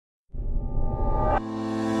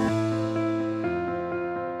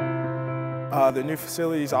The new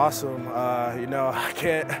facility is awesome. You know,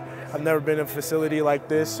 I've never been in a facility like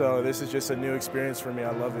this, so this is just a new experience for me.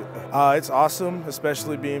 I love it. It's awesome,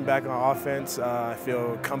 especially being back on offense. I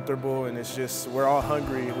feel comfortable, and it's just, we're all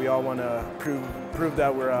hungry. We all want to prove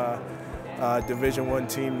that we're a Division I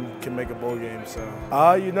team can make a bowl game. So,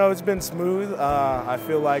 you know, it's been smooth. I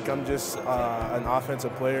feel like I'm just an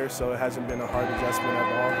offensive player, so it hasn't been a hard adjustment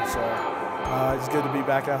at all. So. It's good to be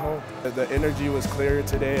back at home. The energy was clear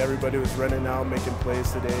today. Everybody was running out, making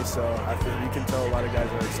plays today, so I think you can tell a lot of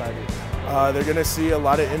guys are excited. They're going to see a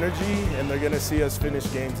lot of energy, and they're going to see us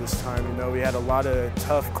finish games this time. You know, we had a lot of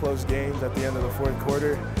tough, close games at the end of the fourth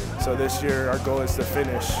quarter, so this year our goal is to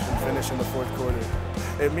finish in the fourth quarter.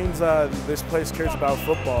 It means this place cares about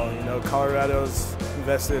football. You know, Colorado's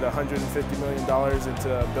invested $150 million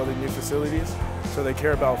into building new facilities, so they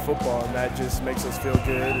care about football, and that just makes us feel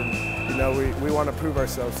good. And you know, we want to prove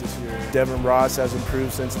ourselves this year. Devin Ross has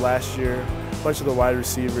improved since last year. A bunch of the wide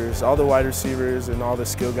receivers, all the wide receivers, and all the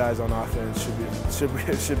skill guys on offense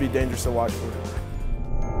should be dangerous to watch for.